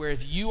trip where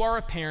if you are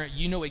a parent,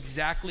 you know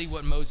exactly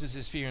what Moses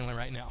is feeling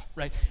right now,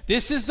 right?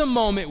 This is the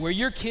moment where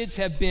your kids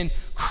have been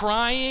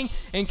crying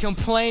and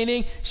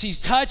complaining. She's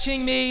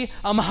touching me.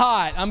 I'm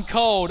hot. I'm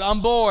cold.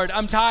 I'm bored.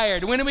 I'm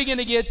tired. When are we going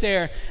to get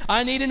there?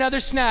 I need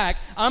another snack.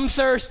 I'm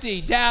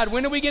thirsty. Dad,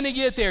 when are we going to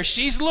get there?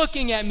 She's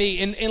looking at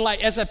me. And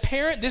like as a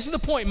parent, this is the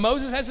point.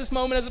 Moses has this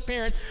moment as a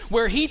parent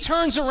where he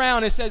turns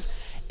around and says,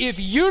 if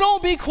you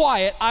don't be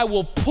quiet, I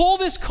will pull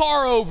this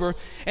car over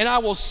and I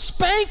will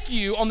spank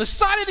you on the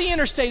side of the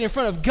interstate in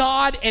front of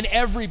God and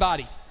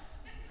everybody.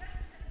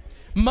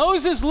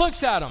 Moses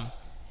looks at him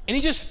and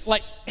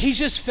he's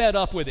just fed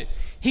up with it.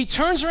 He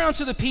turns around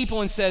to the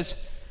people and says,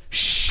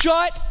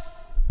 shut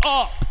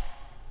up.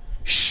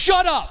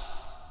 Shut up.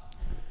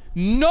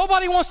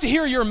 Nobody wants to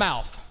hear your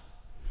mouth.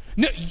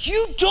 No,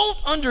 you don't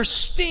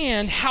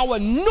understand how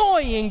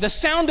annoying the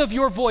sound of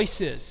your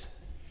voice is.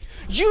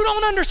 You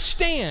don't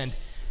understand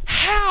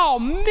how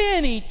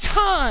many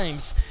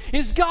times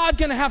is God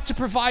going to have to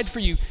provide for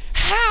you?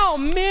 How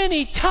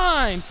many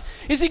times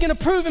is he going to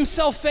prove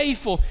himself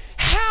faithful?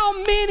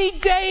 How many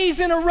days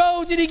in a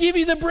row did he give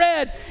you the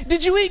bread?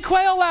 Did you eat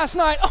quail last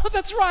night? Oh,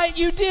 that's right,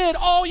 you did.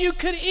 All you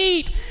could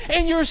eat.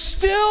 And you're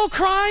still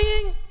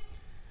crying?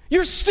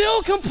 You're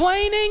still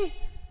complaining?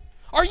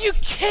 Are you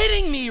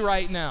kidding me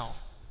right now?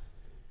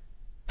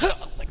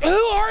 Who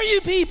are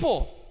you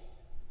people?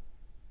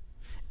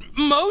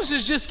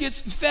 Moses just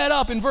gets fed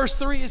up. In verse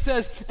 3 it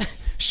says,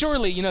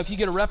 surely, if you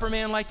get a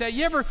reprimand like that,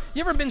 you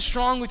ever been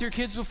strong with your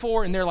kids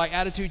before and their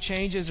attitude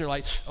changes? They're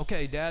like,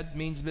 okay, Dad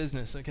means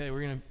business. Okay,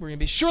 we're gonna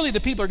be. Surely the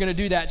people are gonna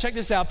do that. Check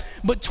this out.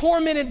 But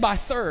tormented by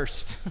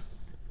thirst.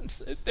 I'm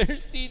so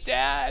thirsty,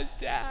 Dad,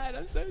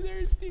 I'm so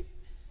thirsty.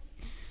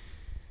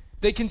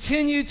 They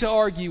continue to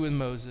argue with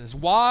Moses.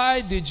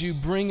 Why did you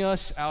bring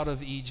us out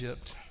of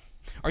Egypt?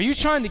 Are you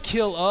trying to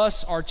kill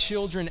us, our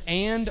children,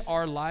 and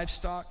our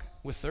livestock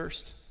with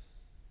thirst?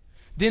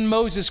 Then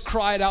Moses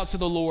cried out to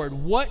the Lord,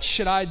 what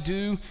should I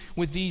do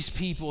with these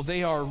people?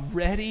 They are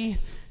ready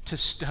to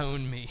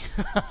stone me.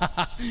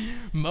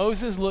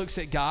 Moses looks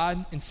at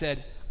God and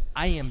said,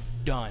 I am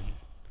done.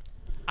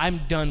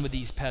 I'm done with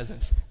these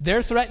peasants.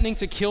 They're threatening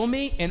to kill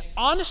me, and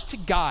honest to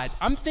God,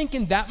 I'm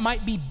thinking that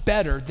might be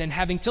better than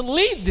having to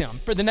lead them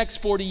for the next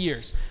 40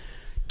 years.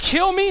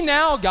 Kill me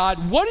now,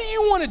 God. What do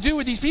you want to do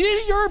with these people?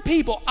 These are your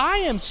people. I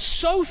am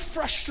so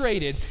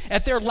frustrated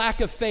at their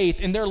lack of faith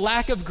and their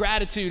lack of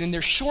gratitude and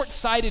their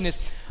short-sightedness.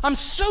 I'm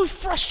so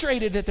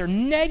frustrated at their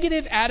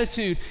negative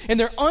attitude and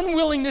their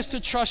unwillingness to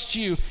trust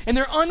you and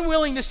their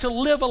unwillingness to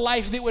live a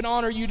life that would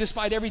honor you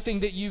despite everything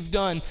that you've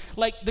done.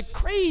 Like, the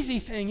crazy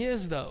thing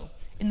is, though,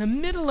 in the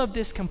middle of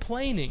this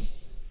complaining,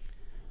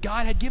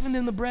 God had given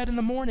them the bread in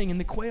the morning and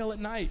the quail at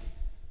night.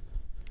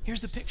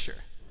 Here's the picture.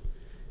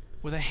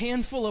 With a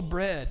handful of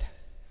bread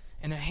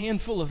and a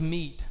handful of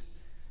meat,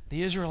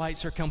 the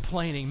Israelites are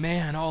complaining,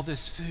 man, all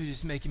this food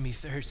is making me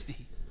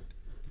thirsty.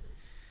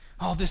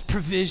 All this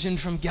provision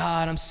from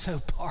God, I'm so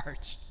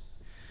parched.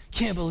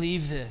 Can't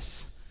believe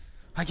this.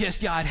 I guess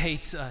God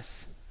hates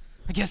us.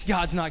 I guess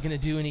God's not going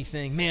to do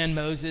anything. Man,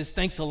 Moses,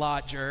 thanks a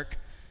lot, jerk.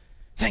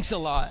 Thanks a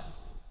lot.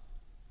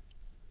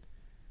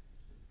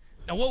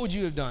 Now, what would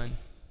you have done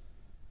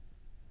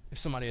if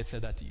somebody had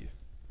said that to you?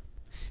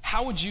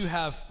 How would you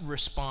have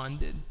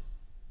responded?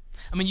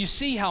 I mean, you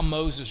see how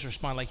Moses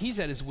responded. Like, he's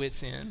at his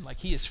wit's end. Like,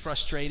 he is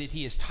frustrated.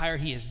 He is tired.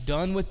 He is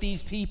done with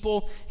these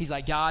people. He's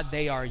like, God,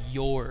 they are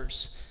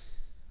yours.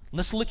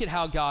 Let's look at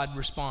how God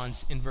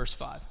responds in verse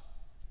 5.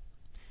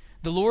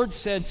 The Lord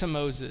said to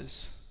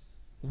Moses,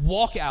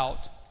 walk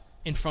out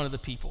in front of the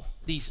people.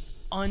 These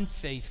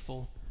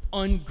unfaithful,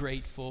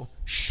 ungrateful,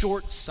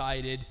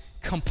 short-sighted,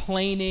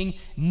 complaining,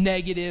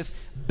 negative,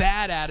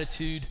 bad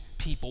attitude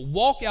people.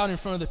 Walk out in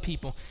front of the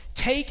people.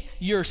 Take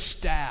your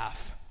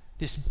staff,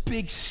 this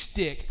big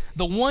stick,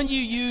 the one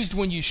you used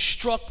when you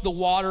struck the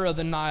water of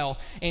the Nile,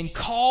 and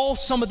call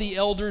some of the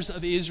elders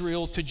of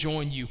Israel to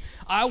join you.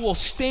 I will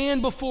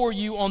stand before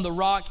you on the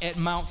rock at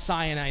Mount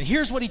Sinai. And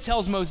here's what he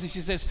tells Moses.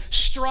 He says,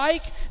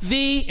 strike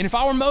the, and if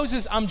I were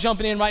Moses, I'm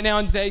jumping in right now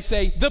and they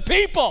say, the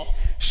people.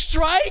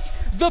 Strike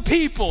the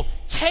people.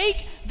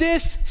 Take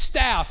this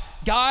staff.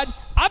 God,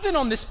 I've been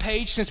on this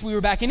page since we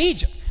were back in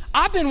Egypt.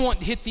 I've been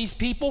wanting to hit these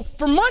people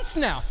for months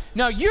now.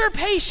 Now, you're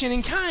patient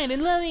and kind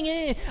and loving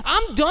it.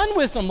 I'm done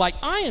with them. Like,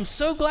 I am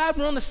so glad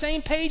we're on the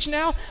same page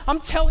now. I'm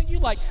telling you,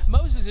 like,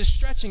 Moses is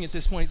stretching at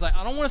this point. He's like,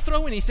 I don't want to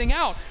throw anything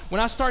out when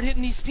I start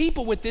hitting these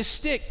people with this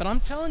stick. But I'm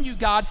telling you,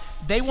 God,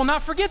 they will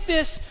not forget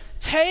this.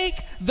 Take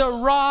the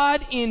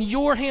rod in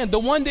your hand, the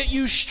one that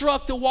you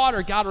struck the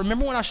water. God,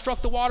 remember when I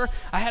struck the water?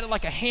 I had it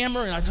like a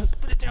hammer and I just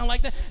put it down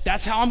like that.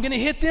 That's how I'm going to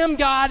hit them,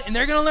 God, and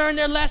they're going to learn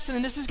their lesson,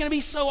 and this is going to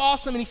be so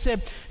awesome. And he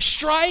said,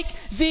 strike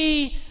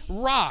the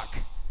rock.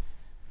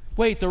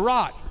 Wait, the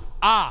rock.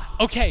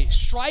 Okay,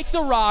 strike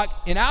the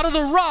rock, and out of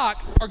the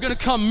rock are going to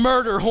come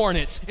murder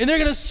hornets, and they're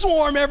going to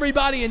swarm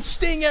everybody and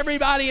sting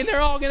everybody, and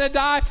they're all going to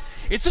die.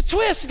 It's a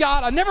twist,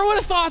 God. I never would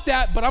have thought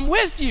that, but I'm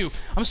with you.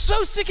 I'm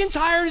so sick and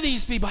tired of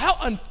these people, how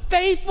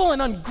unfaithful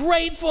and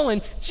ungrateful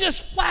and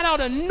just flat out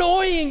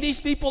annoying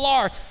these people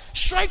are.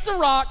 Strike the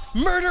rock,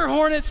 murder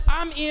hornets,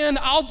 I'm in,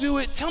 I'll do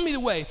it, tell me the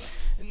way.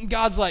 And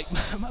God's like,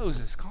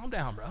 Moses, calm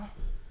down, bro.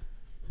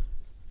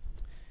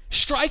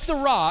 Strike the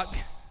rock,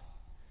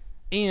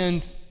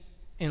 and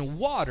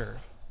water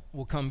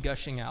will come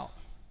gushing out.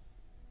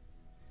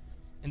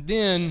 And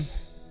then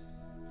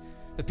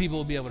the people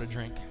will be able to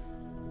drink.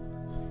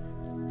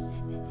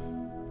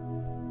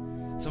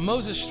 So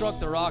Moses struck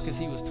the rock as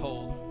he was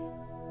told,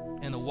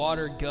 and the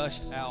water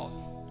gushed out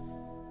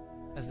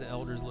as the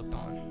elders looked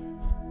on.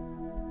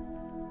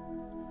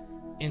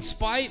 In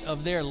spite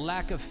of their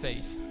lack of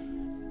faith,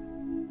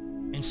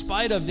 in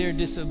spite of their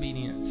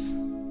disobedience,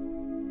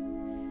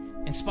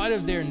 in spite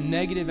of their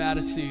negative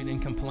attitude and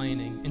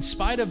complaining, in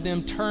spite of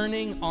them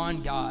turning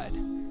on God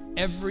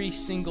every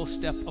single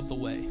step of the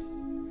way,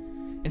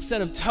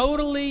 instead of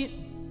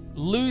totally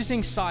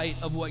losing sight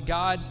of what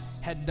God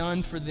had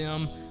done for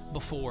them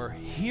before,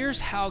 here's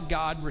how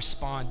God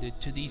responded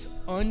to these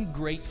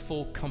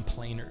ungrateful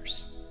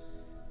complainers.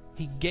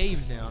 He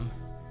gave them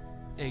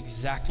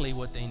exactly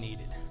what they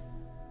needed.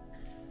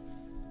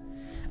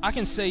 I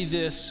can say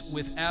this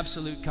with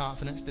absolute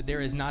confidence that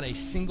there is not a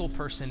single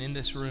person in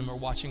this room or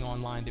watching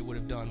online that would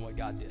have done what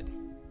God did.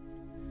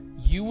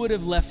 You would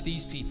have left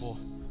these people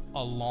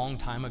a long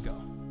time ago.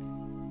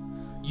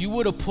 You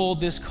would have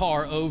pulled this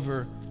car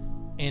over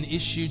and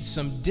issued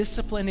some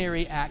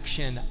disciplinary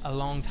action a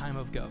long time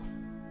ago.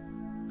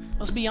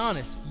 Let's be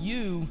honest,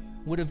 you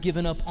would have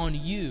given up on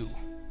you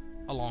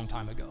a long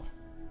time ago.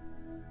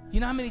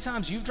 You know how many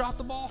times you've dropped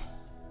the ball?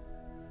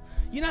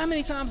 You know how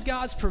many times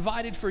God's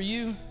provided for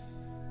you,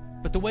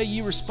 but the way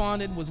you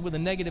responded was with a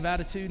negative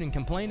attitude and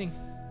complaining?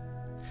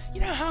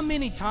 You know how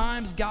many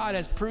times God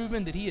has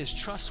proven that He is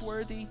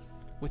trustworthy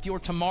with your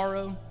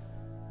tomorrow,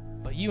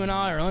 but you and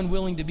I are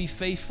unwilling to be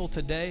faithful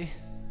today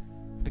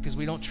because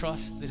we don't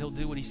trust that He'll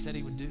do what He said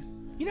He would do?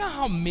 You know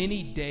how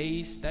many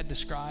days that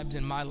describes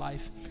in my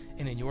life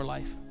and in your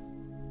life?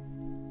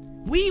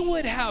 We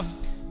would have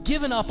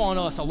given up on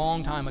us a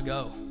long time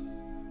ago.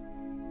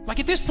 Like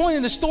at this point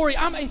in the story,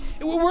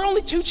 we're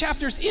only 2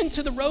 chapters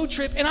into the road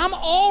trip, and I'm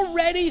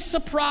already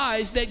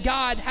surprised that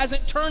God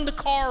hasn't turned the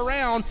car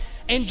around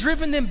and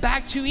driven them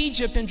back to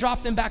Egypt and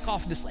dropped them back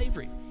off into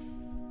slavery.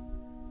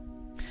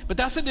 But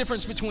that's the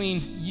difference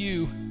between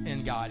you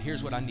and God.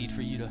 Here's what I need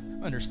for you to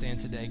understand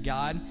today.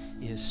 God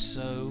is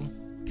so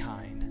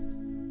kind.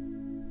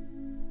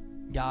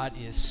 God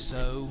is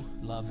so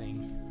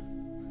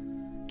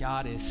loving.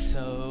 God is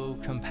so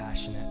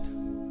compassionate.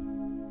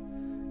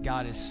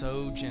 God is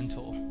so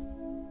gentle.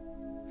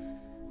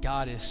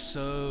 God is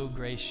so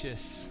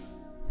gracious.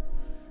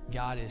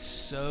 God is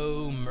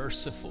so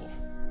merciful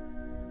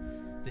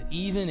that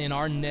even in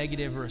our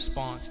negative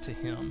response to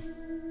him,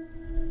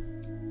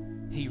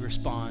 he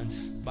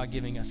responds by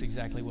giving us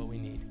exactly what we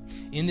need.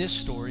 In this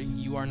story,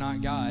 you are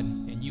not God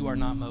and you are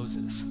not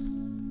Moses.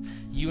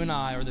 You and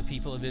I are the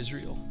people of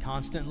Israel,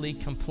 constantly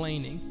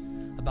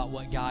complaining about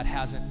what God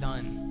hasn't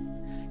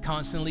done,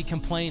 constantly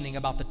complaining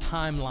about the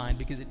timeline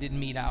because it didn't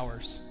meet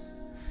ours,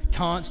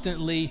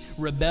 constantly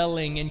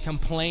rebelling and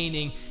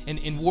complaining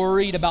and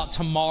worried about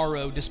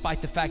tomorrow,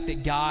 despite the fact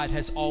that God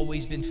has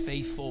always been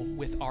faithful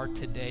with our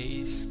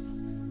todays.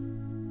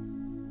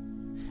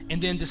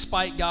 And then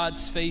despite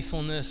God's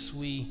faithfulness,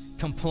 we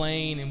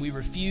complain and we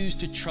refuse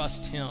to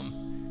trust him,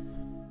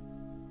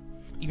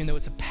 even though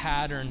it's a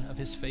pattern of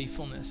his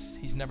faithfulness.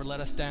 He's never let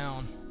us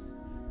down.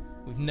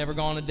 We've never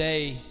gone a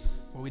day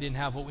where we didn't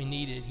have what we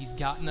needed. He's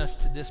gotten us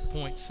to this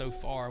point so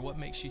far. What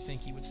makes you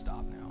think he would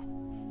stop now?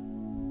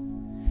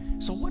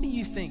 So what do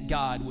you think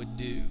God would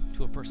do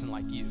to a person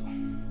like you?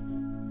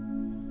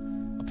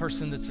 A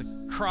person that's a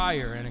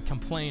crier and a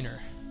complainer.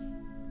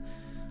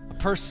 A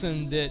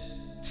person that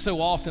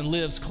so often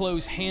lives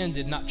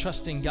close-handed, not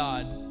trusting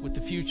God with the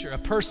future. A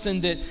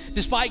person that,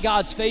 despite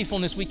God's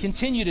faithfulness, we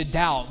continue to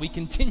doubt. We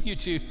continue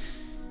to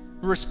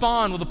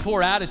respond with a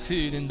poor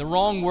attitude and the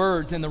wrong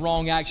words and the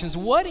wrong actions.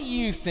 What do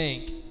you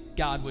think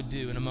God would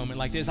do in a moment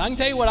like this? I can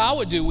tell you what I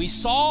would do. We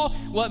saw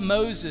what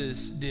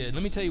Moses did.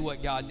 Let me tell you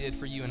what God did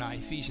for you and I,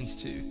 Ephesians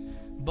 2.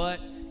 But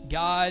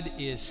God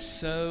is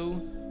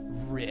so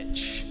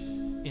rich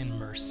in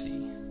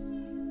mercy.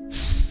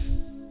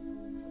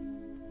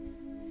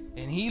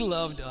 And he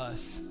loved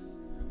us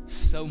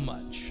so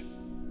much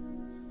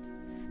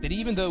that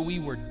even though we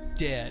were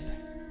dead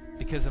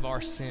because of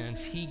our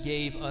sins, he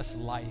gave us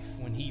life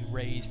when he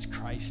raised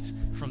Christ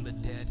from the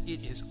dead.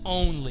 It is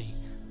only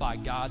by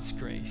God's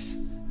grace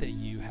that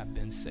you have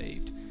been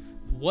saved.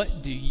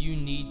 What do you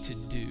need to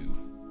do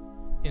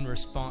in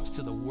response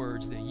to the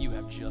words that you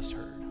have just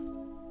heard?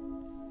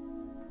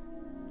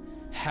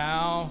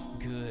 How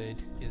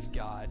good is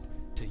God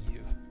to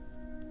you?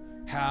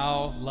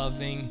 How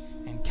loving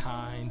and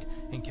kind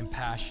and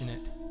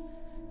compassionate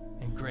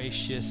and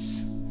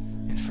gracious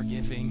and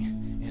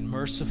forgiving and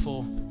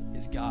merciful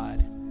is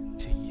God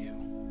to you?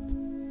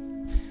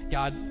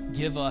 God,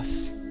 give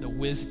us the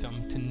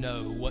wisdom to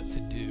know what to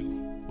do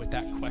with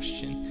that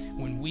question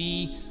when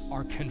we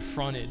are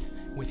confronted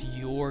with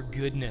your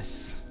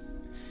goodness,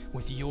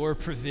 with your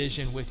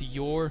provision, with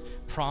your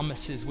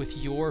promises, with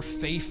your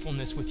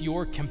faithfulness, with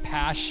your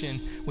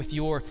compassion, with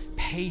your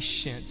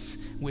patience,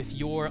 with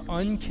your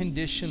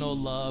unconditional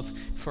love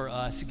for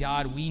us.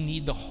 God, we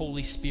need the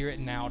Holy Spirit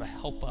now to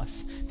help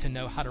us to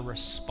know how to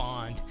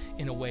respond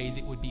in a way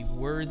that would be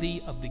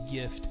worthy of the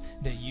gift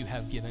that you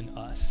have given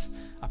us.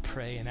 I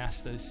pray and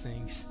ask those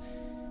things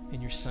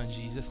in your Son,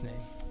 Jesus' name.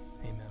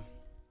 Amen.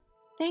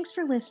 Thanks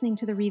for listening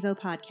to the Revo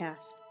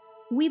podcast.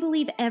 We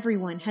believe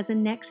everyone has a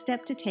next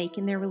step to take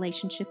in their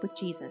relationship with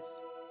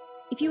Jesus.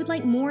 If you would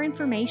like more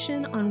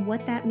information on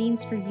what that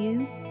means for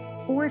you,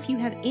 or if you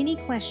have any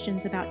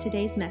questions about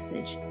today's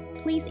message,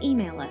 please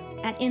email us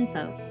at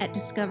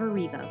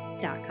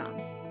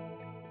info@discoverrevo.com.